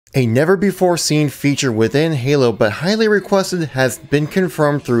A never-before-seen feature within Halo but highly requested has been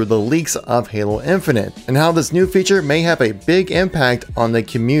confirmed through the leaks of Halo Infinite, and how this new feature may have a big impact on the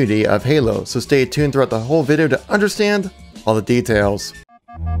community of Halo, so stay tuned throughout the whole video to understand all the details.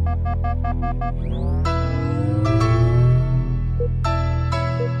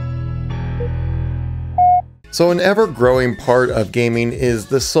 So an ever-growing part of gaming is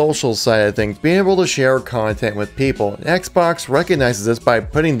the social side of things, being able to share content with people. Xbox recognizes this by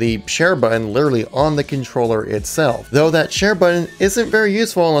putting the share button literally on the controller itself. Though that share button isn't very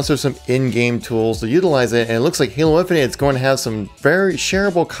useful unless there's some in-game tools to utilize it, and it looks like Halo Infinite is going to have some very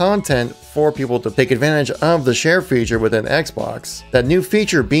shareable content for people to take advantage of the share feature within Xbox. That new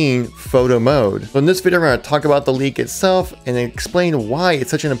feature being photo mode. So in this video, we're going to talk about the leak itself and explain why it's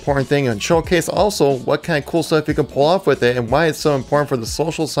such an important thing, and showcase also what kind of cool stuff you can pull off with it and why it's so important for the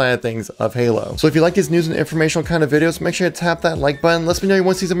social side of things of Halo. So if you like these news and informational kind of videos, make sure to tap that like button. Let me know you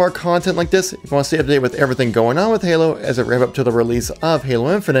want to see some more content like this. If you want to stay up to date with everything going on with Halo as it ramp up to the release of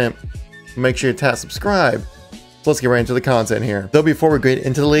Halo Infinite, make sure you tap subscribe. So let's get right into the content here. Though before we get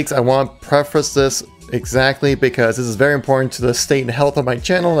into the leaks, I want to preface this exactly because this is very important to the state and health of my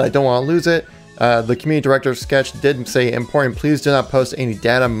channel, and I don't want to lose it. The community director sketch did say important, please do not post any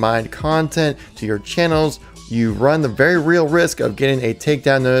data mined content to your channels. You run the very real risk of getting a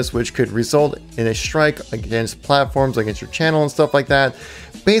takedown notice, which could result in a strike against platforms, against your channel and stuff like that.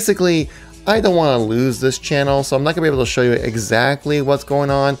 Basically, I don't want to lose this channel, so I'm not going to be able to show you exactly what's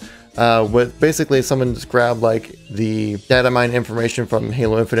going on. With basically someone just grabbed like the data mine information from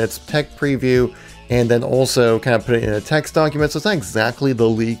Halo Infinite's tech preview and then also kind of put it in a text document. So it's not exactly the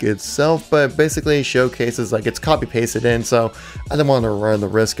leak itself, but basically showcases like it's copy pasted in. So I don't want to run the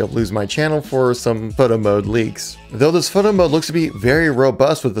risk of losing my channel for some photo mode leaks. Though this photo mode looks to be very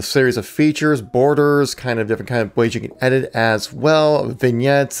robust with a series of features, borders, kind of different kind of ways you can edit as well,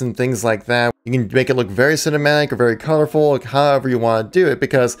 vignettes and things like that. You can make it look very cinematic or very colorful, however you want to do it,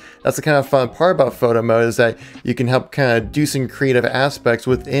 because that's the kind of fun part about photo mode is that you can help kind of do some creative aspects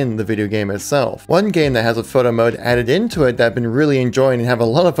within the video game itself. One game that has a photo mode added into it that I've been really enjoying and have a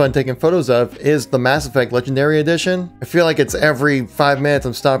lot of fun taking photos of is the Mass Effect Legendary Edition. I feel like it's every 5 minutes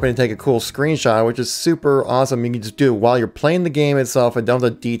I'm stopping to take a cool screenshot, which is super awesome. You can just do it while you're playing the game itself and don't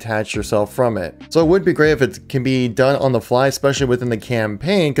have to detach yourself from it. So it would be great if it can be done on the fly, especially within the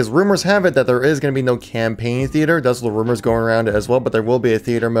campaign, because rumors have it that there is going to be no campaign theater. That's the rumors going around it as well, but there will be a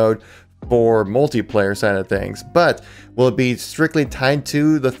theater mode for multiplayer side of things. But will it be strictly tied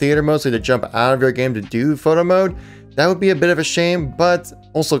to the theater mode, so to jump out of your game to do photo mode? That would be a bit of a shame, but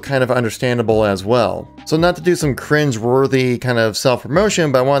also kind of understandable as well. So not to do some cringe-worthy kind of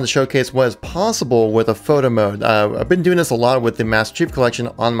self-promotion, but I wanted to showcase what is possible with a photo mode. I've been doing this a lot with the Master Chief Collection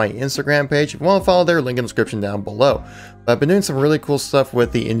on my Instagram page. If you want to follow there, link in the description down below. But I've been doing some really cool stuff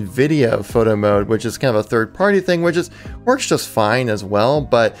with the NVIDIA photo mode, which is kind of a third-party thing, which works just fine as well,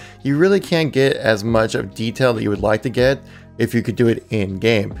 but you really can't get as much of detail that you would like to get if you could do it in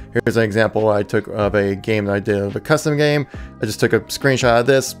game. Here's an example I took of a game that I did of a custom game. I just took a screenshot of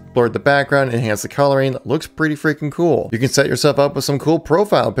this, blurred the background, enhanced the coloring. It looks pretty freaking cool. You can set yourself up with some cool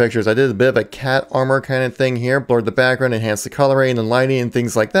profile pictures. I did a bit of a cat armor kind of thing here, blurred the background, enhanced the coloring and lighting and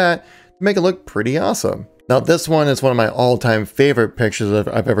things like that to make it look pretty awesome. Now this one is one of my all-time favorite pictures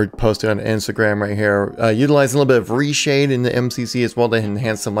I've ever posted on Instagram right here. Utilizing a little bit of reshade in the MCC as well to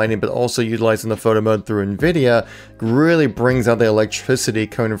enhance some lighting, but also utilizing the photo mode through NVIDIA really brings out the electricity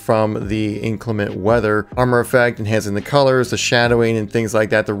coming from the inclement weather. Armor effect, enhancing the colors, the shadowing and things like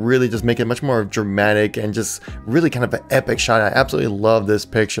that to really just make it much more dramatic and just really kind of an epic shot. I absolutely love this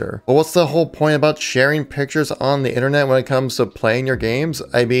picture. But what's the whole point about sharing pictures on the internet when it comes to playing your games?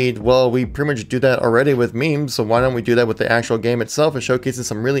 I mean, well, we pretty much do that already with memes, so why don't we do that with the actual game itself and showcasing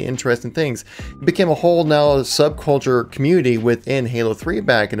some really interesting things. It became a whole now subculture community within Halo 3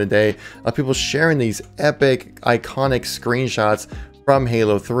 back in the day of people sharing these epic iconic screenshots from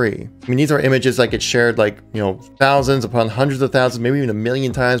Halo 3. I mean, these are images that get shared like, you know, thousands upon hundreds of thousands, maybe even a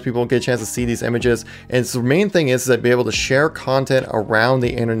million times. People get a chance to see these images. And so the main thing is that be able to share content around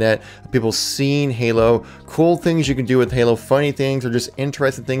the internet, people seeing Halo, cool things you can do with Halo, funny things, or just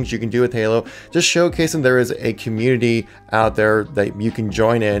interesting things you can do with Halo. Just showcasing there is a community out there that you can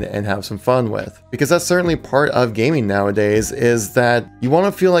join in and have some fun with. Because that's certainly part of gaming nowadays, is that you want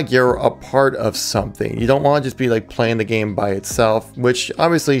to feel like you're a part of something. You don't want to just be like playing the game by itself, which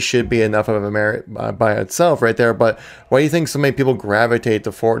obviously should be enough of a merit by itself right there. But why do you think so many people gravitate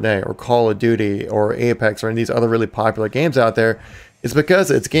to Fortnite or Call of Duty or Apex or any of these other really popular games out there? It's because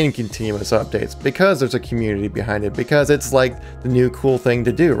it's getting continuous updates, because there's a community behind it, because it's like the new cool thing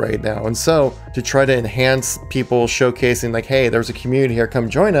to do right now. And so to try to enhance people showcasing like, hey, there's a community here, come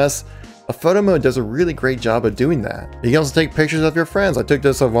join us, a photo mode does a really great job of doing that. You can also take pictures of your friends. I took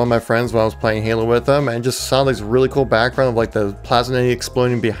this of one of my friends when I was playing Halo with them and just saw this really cool background of like the plasma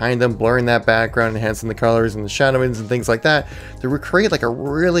exploding behind them, blurring that background, enhancing the colors and the shadowings and things like that to recreate like a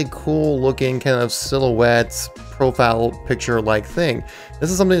really cool looking kind of silhouette profile picture like thing.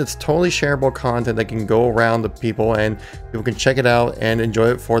 This is something that's totally shareable content that can go around to people and people can check it out and enjoy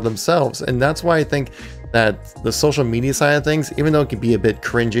it for themselves. And that's why I think that the social media side of things, even though it can be a bit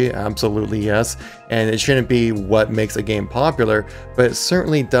cringy, absolutely yes, and it shouldn't be what makes a game popular, but it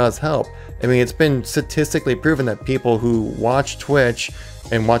certainly does help. I mean, it's been statistically proven that people who watch Twitch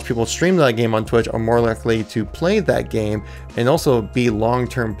and watch people stream that game on Twitch are more likely to play that game and also be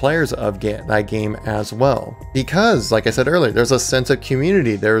long-term players of that game as well. Because, like I said earlier, there's a sense of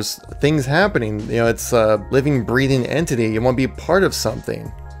community, there's things happening, you know, it's a living, breathing entity, you want to be part of something.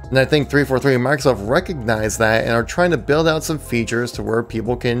 And I think 343 and Microsoft recognize that and are trying to build out some features to where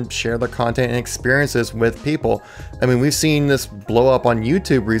people can share their content and experiences with people. I mean, we've seen this blow up on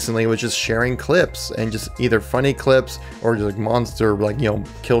YouTube recently, which is sharing clips and just either funny clips or just like monster, like, you know,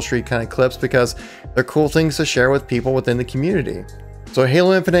 kill streak kind of clips, because they're cool things to share with people within the community. So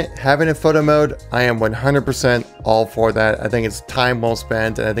Halo Infinite having a photo mode, I am 100% all for that. I think it's time well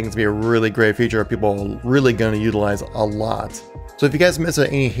spent, and I think it's gonna be a really great feature people are really gonna utilize a lot. So if you guys missed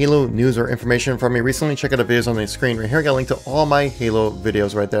any Halo news or information from me recently, check out the videos on the screen right here. I got a link to all my Halo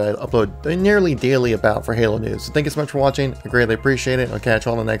videos right there. I upload nearly daily about for Halo news. So thank you so much for watching. I greatly appreciate it. I'll catch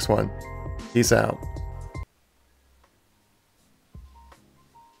you on the next one. Peace out.